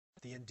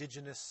the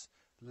indigenous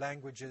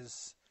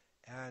languages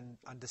and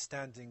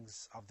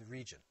understandings of the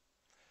region.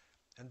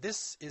 And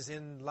this is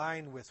in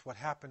line with what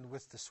happened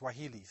with the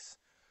Swahilis,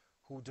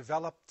 who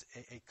developed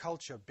a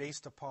culture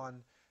based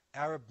upon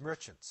Arab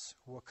merchants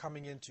who were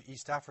coming into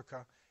East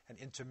Africa and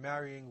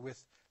intermarrying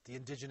with the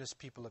indigenous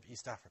people of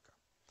East Africa.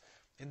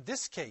 In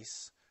this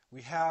case,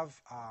 we have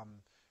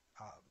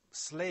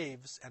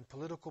slaves and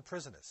political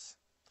prisoners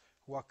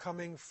who are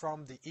coming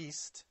from the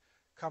East,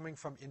 coming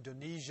from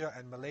Indonesia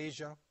and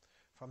Malaysia,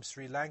 from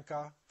Sri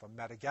Lanka, from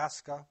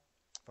Madagascar,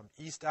 from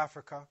East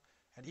Africa,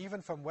 and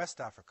even from West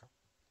Africa,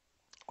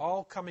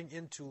 all coming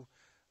into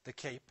the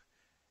Cape,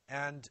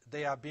 and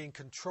they are being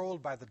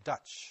controlled by the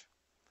Dutch.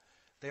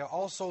 They are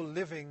also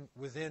living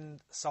within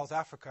South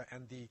Africa,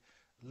 and the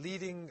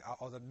leading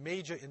or the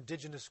major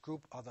indigenous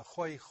group are the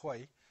Khoi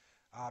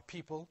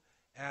people,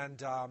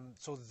 and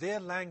so their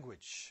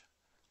language,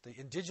 the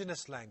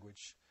indigenous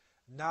language,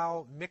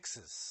 now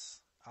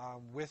mixes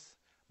with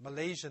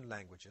Malaysian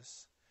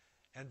languages,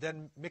 and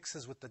then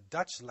mixes with the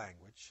Dutch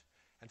language,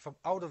 and from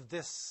out of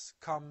this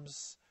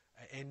comes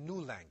a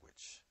new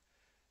language.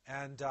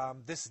 And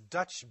this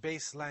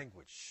Dutch-based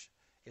language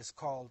is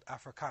called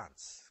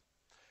Afrikaans.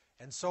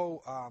 And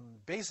so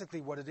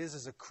basically what it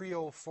is a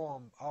Creole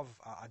form of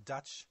a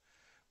Dutch,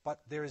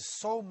 but there is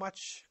so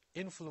much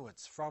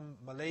influence from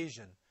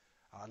Malaysian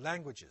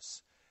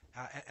languages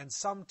and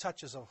some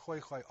touches of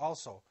Khoi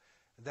also,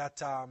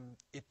 that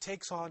it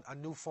takes on a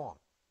new form.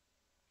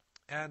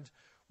 And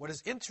what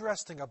is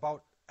interesting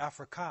about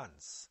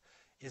Afrikaans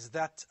is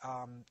that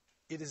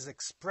it is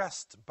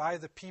expressed by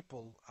the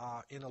people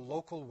in a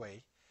local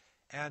way,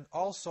 and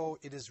also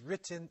it is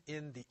written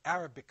in the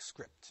Arabic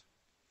script.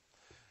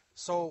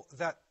 So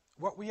that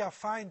what we are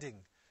finding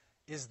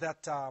is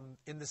that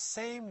in the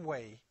same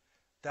way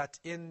that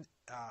in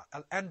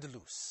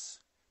Al-Andalus,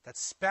 that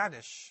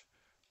Spanish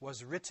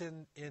was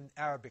written in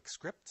Arabic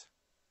script,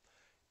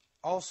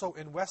 also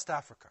in West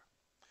Africa,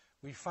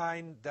 we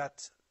find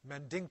that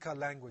Mandinka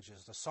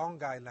languages, the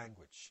Songhai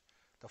language,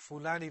 the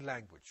Fulani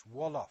language,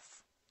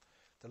 Wolof,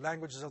 the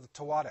languages of the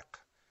Tawarikh,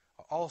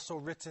 are also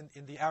written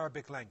in the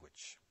Arabic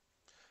language.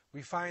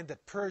 We find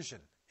that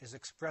Persian is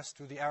expressed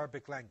through the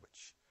Arabic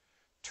language.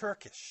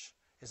 Turkish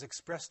is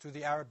expressed through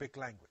the Arabic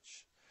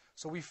language.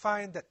 So we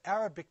find that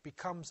Arabic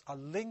becomes a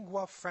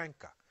lingua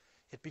franca.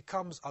 It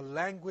becomes a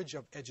language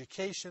of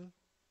education,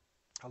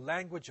 a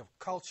language of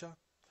culture,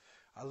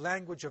 a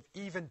language of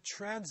even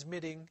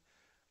transmitting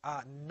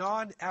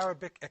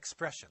non-Arabic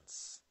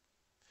expressions.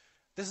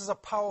 This is a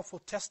powerful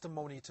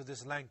testimony to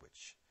this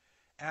language.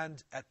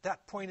 And at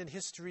that point in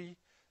history,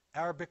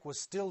 Arabic was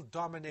still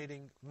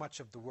dominating much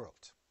of the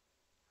world.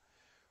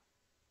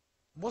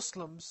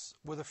 Muslims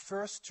were the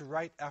first to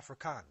write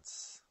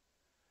Afrikaans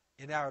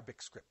in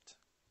Arabic script.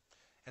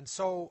 And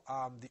so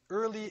the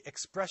early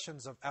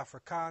expressions of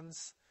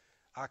Afrikaans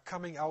are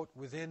coming out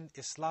within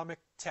Islamic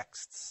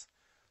texts.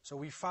 So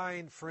we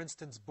find, for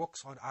instance,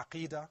 books on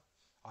Aqidah,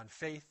 on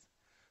faith,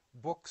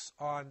 books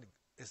on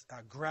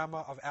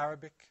grammar of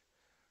Arabic,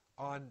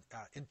 on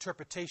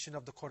interpretation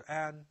of the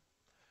Quran,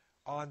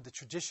 on the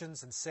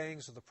traditions and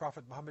sayings of the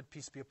Prophet Muhammad,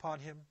 peace be upon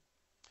him.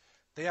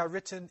 They are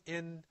written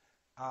in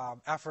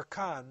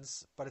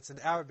Afrikaans, but it's an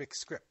Arabic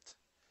script.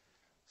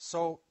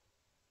 So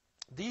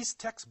these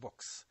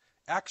textbooks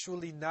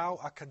actually now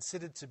are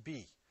considered to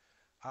be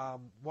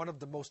one of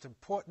the most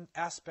important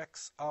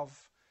aspects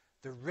of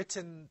the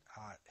written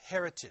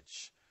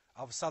heritage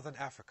of Southern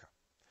Africa.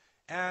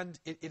 And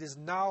it is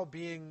now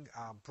being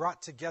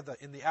brought together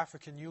in the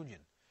African Union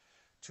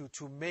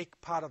to make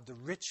part of the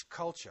rich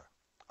culture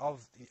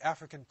of the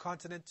African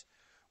continent,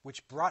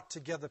 which brought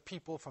together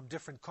people from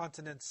different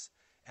continents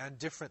and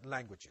different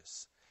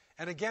languages.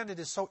 And again, it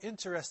is so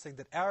interesting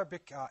that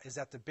Arabic is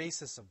at the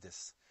basis of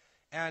this.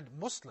 And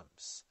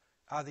Muslims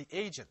are the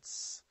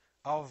agents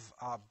of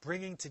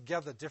bringing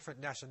together different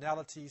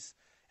nationalities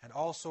and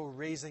also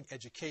raising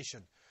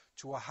education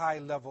to a high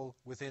level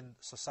within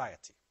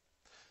society.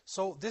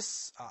 So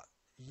this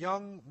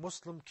young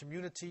Muslim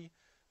community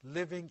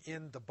living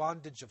in the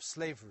bondage of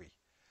slavery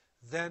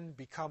then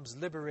becomes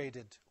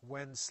liberated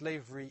when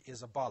slavery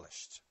is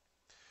abolished.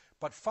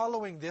 But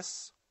following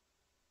this,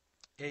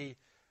 a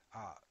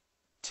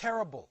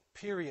terrible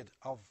period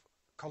of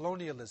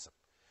colonialism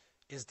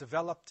is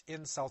developed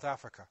in South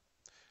Africa,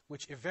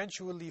 which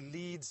eventually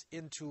leads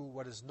into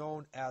what is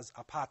known as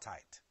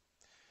apartheid.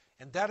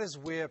 And that is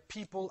where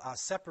people are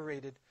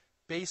separated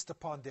based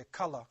upon their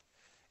color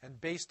and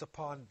based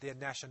upon their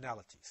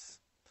nationalities.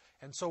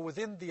 And so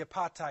within the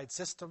apartheid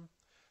system,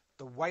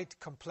 the white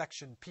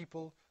complexioned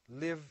people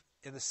live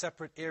in a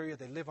separate area.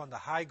 They live on the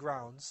high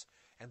grounds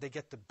and they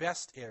get the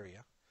best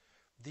area.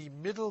 The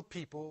middle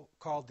people,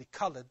 called the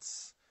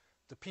coloreds,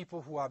 the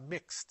people who are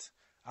mixed,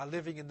 are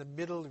living in the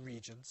middle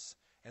regions,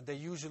 and they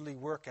usually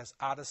work as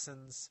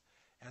artisans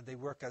and they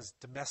work as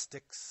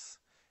domestics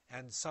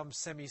and some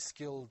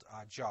semi-skilled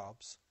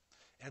jobs.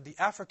 And the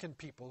African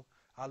people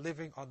are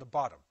living on the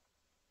bottom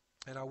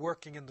and are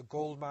working in the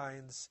gold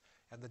mines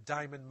and the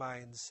diamond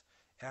mines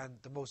and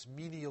the most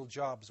menial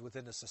jobs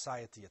within the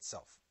society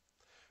itself.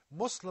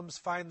 Muslims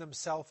find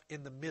themselves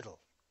in the middle.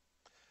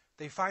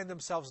 They find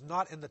themselves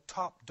not in the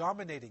top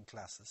dominating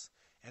classes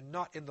and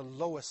not in the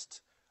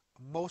lowest,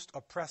 most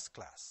oppressed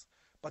class.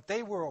 But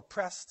they were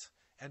oppressed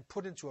and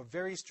put into a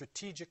very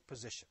strategic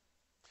position.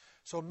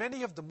 So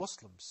many of the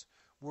Muslims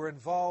were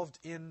involved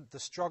in the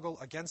struggle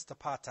against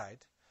apartheid.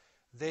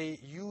 They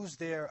used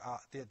their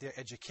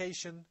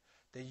education,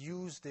 they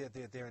used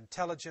their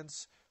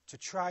intelligence to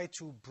try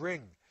to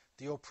bring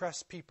the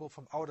oppressed people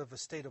from out of a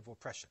state of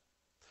oppression.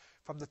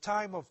 From the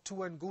time of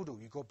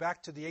Tuangudu, you go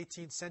back to the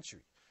 18th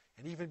century,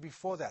 and even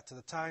before that, to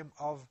the time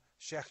of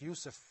Sheikh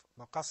Yusuf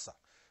Maqassa,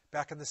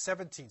 back in the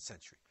 17th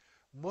century,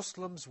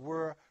 Muslims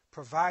were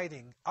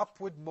providing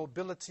upward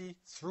mobility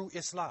through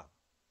Islam.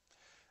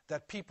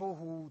 That people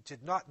who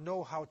did not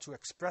know how to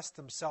express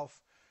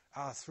themselves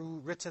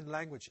through written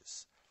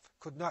languages,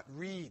 could not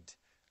read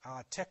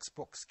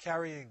textbooks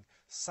carrying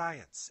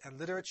science and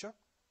literature,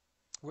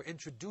 were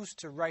introduced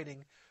to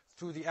writing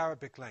through the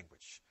Arabic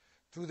language.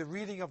 Through the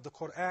reading of the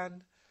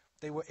Quran,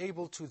 they were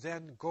able to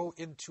then go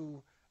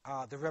into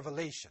the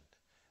revelation.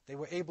 They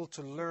were able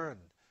to learn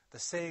the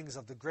sayings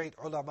of the great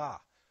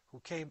ulama who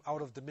came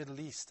out of the Middle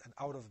East and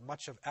out of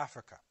much of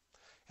Africa.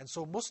 And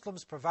so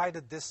Muslims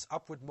provided this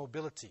upward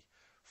mobility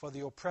for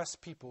the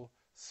oppressed people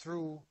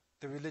through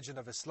the religion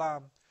of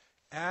Islam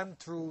and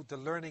through the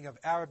learning of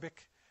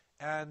Arabic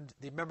and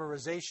the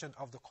memorization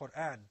of the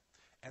Quran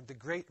and the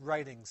great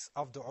writings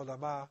of the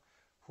ulama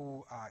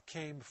who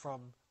came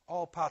from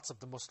all parts of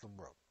the Muslim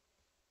world.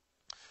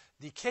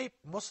 The Cape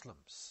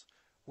Muslims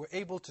were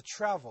able to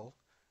travel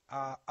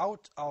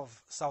out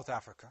of South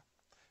Africa,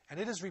 and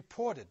it is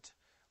reported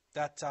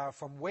that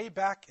from way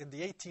back in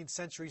the 18th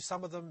century,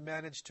 some of them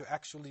managed to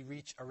actually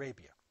reach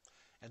Arabia,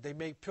 and they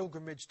made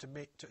pilgrimage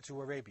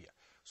to Arabia.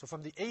 So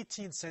from the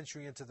 18th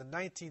century into the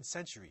 19th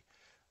century,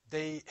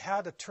 they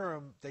had a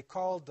term they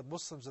called the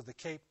Muslims of the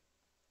Cape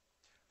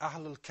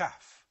Ahlul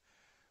Kahf,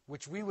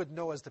 which we would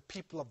know as the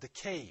people of the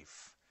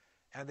cave.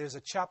 And there's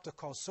a chapter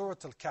called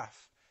Surat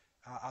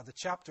al-Kahf, the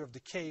chapter of the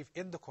cave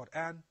in the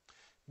Quran.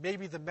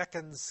 Maybe the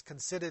Meccans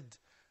considered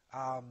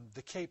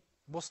the Cape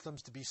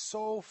Muslims to be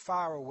so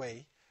far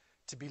away,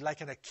 to be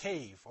like in a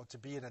cave or to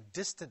be in a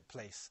distant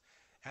place,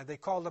 and they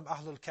called them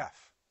Ahlul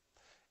Kahf.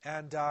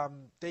 And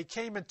they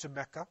came into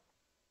Mecca,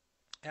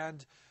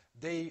 and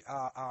they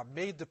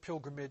made the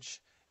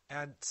pilgrimage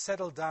and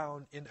settled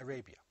down in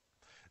Arabia.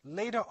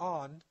 Later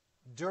on,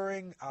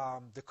 during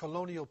the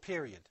colonial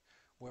period,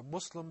 where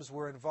Muslims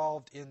were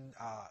involved in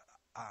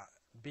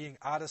being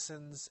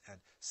artisans and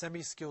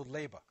semi-skilled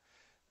labor,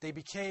 they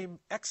became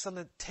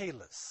excellent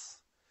tailors.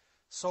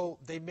 So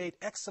they made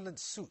excellent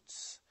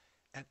suits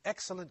and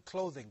excellent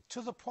clothing,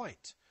 to the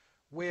point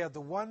where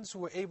the ones who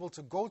were able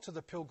to go to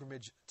the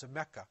pilgrimage to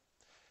Mecca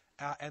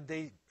and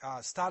they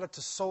started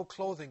to sew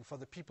clothing for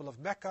the people of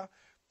Mecca,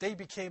 they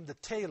became the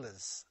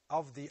tailors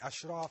of the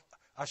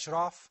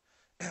Ashraf,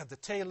 the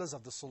tailors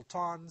of the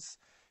sultans,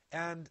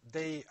 and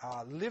they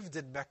lived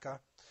in Mecca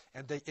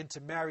and they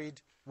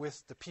intermarried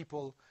with the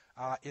people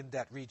in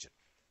that region.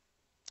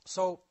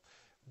 So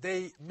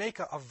they make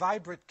a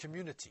vibrant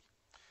community.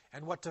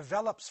 And what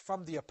develops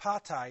from the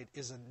apartheid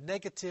is a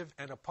negative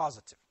and a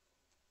positive.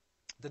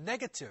 The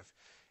negative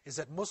is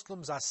that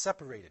Muslims are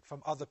separated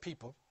from other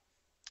people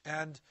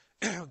and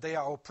they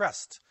are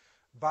oppressed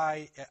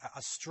by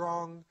a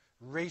strong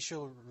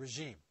racial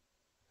regime.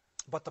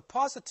 But the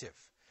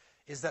positive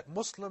is that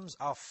Muslims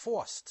are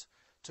forced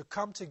to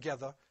come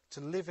together to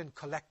live in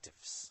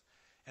collectives.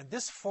 And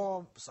this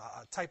forms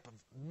a type of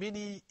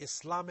mini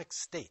Islamic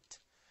state.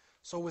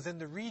 So within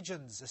the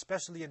regions,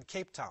 especially in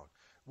Cape Town,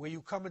 where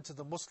you come into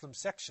the Muslim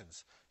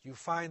sections, you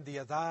find the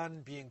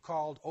adhan being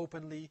called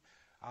openly.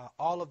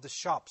 All of the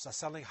shops are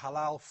selling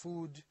halal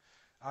food.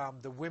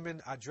 The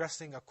women are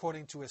dressing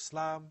according to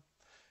Islam.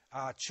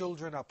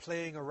 Children are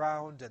playing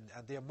around, and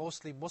they're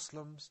mostly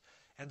Muslims.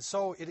 And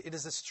so it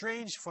is a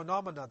strange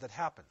phenomenon that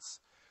happens.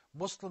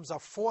 Muslims are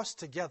forced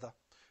together,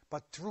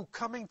 but through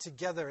coming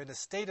together in a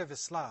state of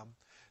Islam,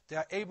 they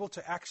are able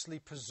to actually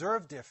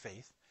preserve their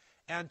faith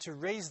and to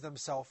raise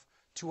themselves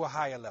to a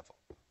higher level.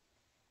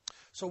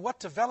 So what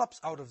develops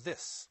out of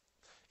this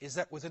is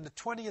that within the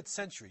 20th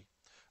century,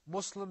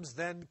 Muslims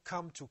then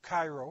come to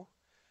Cairo,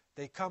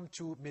 they come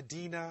to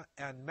Medina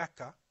and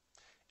Mecca,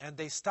 and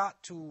they start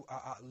to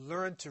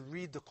learn to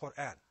read the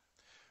Quran.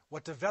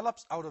 What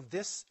develops out of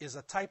this is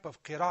a type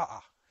of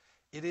qira'ah.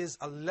 It is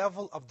a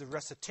level of the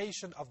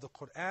recitation of the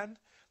Quran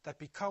that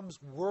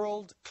becomes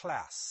world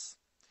class.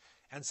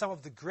 And some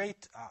of the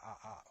great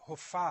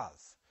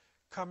huffaz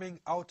coming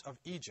out of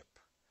Egypt,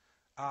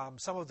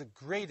 some of the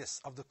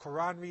greatest of the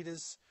Quran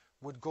readers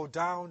would go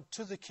down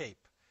to the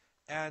Cape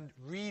and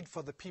read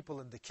for the people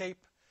in the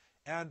Cape,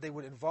 and they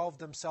would involve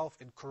themselves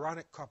in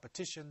Quranic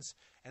competitions,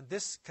 and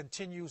this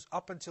continues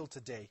up until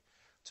today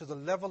to the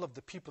level of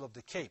the people of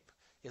the Cape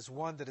is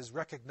one that is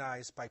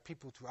recognized by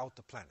people throughout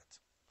the planet.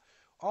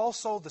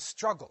 Also the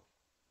struggle,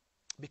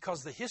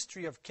 because the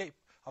history of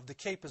the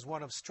Cape is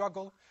one of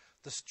struggle,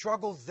 the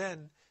struggle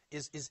then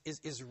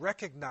is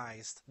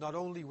recognized not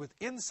only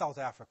within South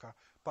Africa,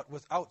 but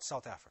without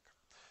South Africa.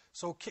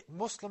 So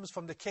Muslims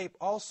from the Cape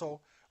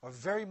also are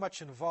very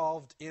much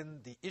involved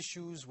in the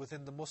issues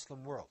within the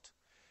Muslim world.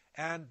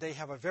 And they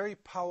have a very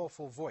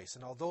powerful voice.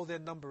 And although their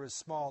number is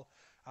small,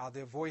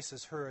 their voice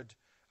is heard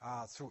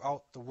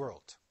throughout the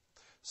world.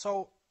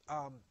 So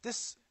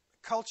this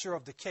culture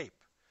of the Cape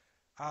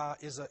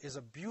is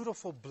a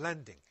beautiful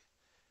blending.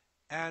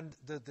 And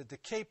the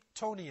Cape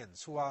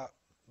Tonians, who are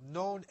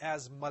known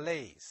as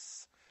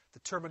Malays, the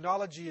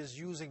terminology is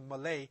using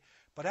Malay,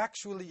 but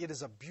actually it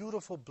is a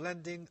beautiful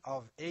blending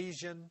of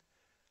Asian,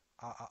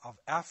 of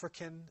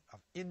African, of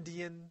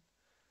Indian,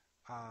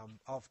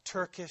 of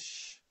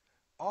Turkish,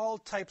 all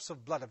types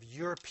of blood, of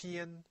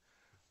European,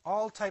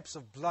 all types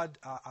of blood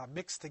are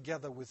mixed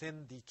together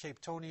within the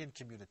Cape Tonian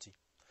community.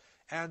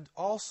 And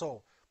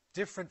also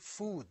different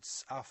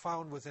foods are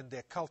found within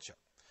their culture.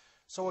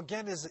 So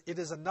again, it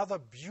is another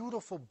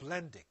beautiful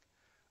blending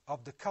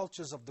of the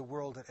cultures of the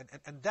world,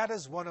 and that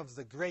is one of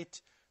the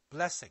great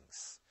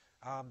blessings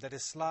that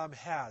Islam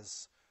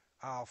has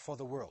for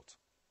the world.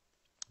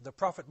 The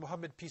Prophet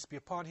Muhammad, peace be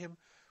upon him,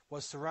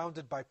 was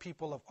surrounded by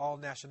people of all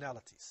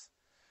nationalities.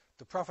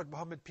 The Prophet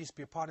Muhammad, peace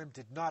be upon him,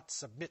 did not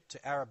submit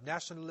to Arab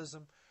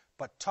nationalism,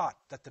 but taught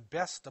that the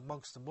best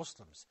amongst the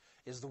Muslims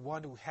is the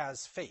one who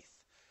has faith.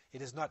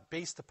 It is not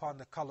based upon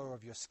the color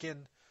of your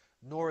skin,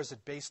 nor is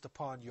it based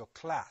upon your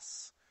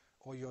class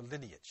or your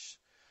lineage.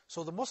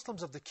 So the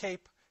Muslims of the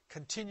Cape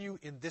continue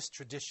in this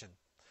tradition,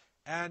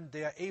 and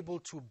they are able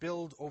to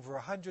build over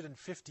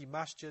 150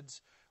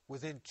 masjids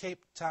within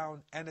Cape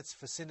Town and its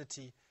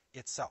vicinity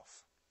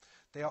itself.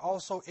 They are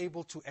also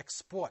able to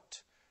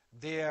export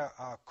their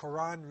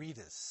Quran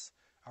readers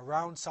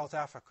around South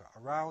Africa,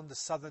 around the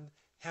southern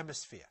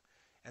hemisphere,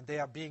 and they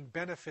are being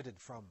benefited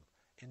from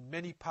in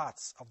many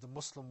parts of the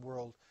Muslim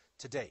world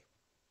today.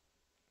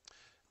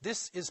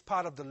 This is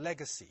part of the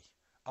legacy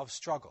of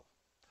struggle.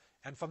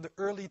 And from the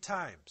early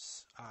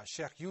times,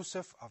 Sheikh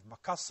Yusuf of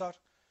Makassar,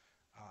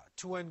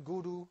 Tuan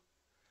Guru,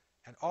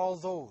 and all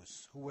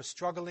those who were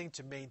struggling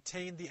to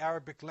maintain the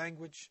Arabic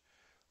language,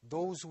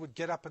 those who would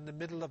get up in the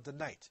middle of the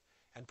night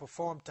and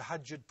perform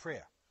tahajjud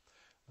prayer,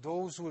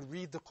 those who would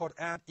read the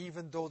Quran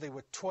even though they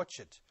were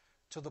tortured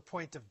to the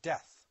point of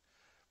death.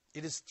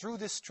 It is through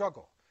this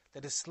struggle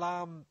that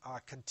Islam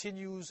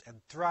continues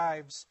and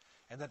thrives,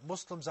 and that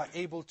Muslims are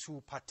able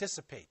to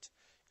participate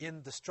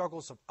in the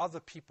struggles of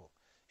other people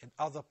in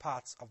other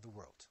parts of the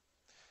world.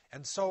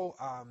 And so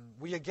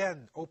we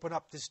again open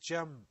up this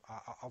gem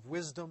of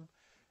wisdom,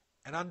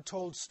 an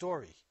untold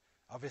story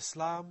of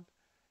Islam,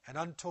 an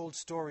untold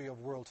story of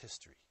world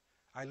history.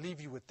 I leave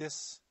you with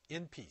this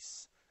in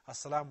peace.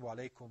 Assalamu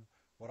alaikum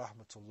wa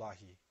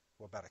rahmatullahi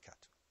wa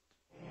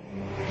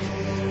barakatuh.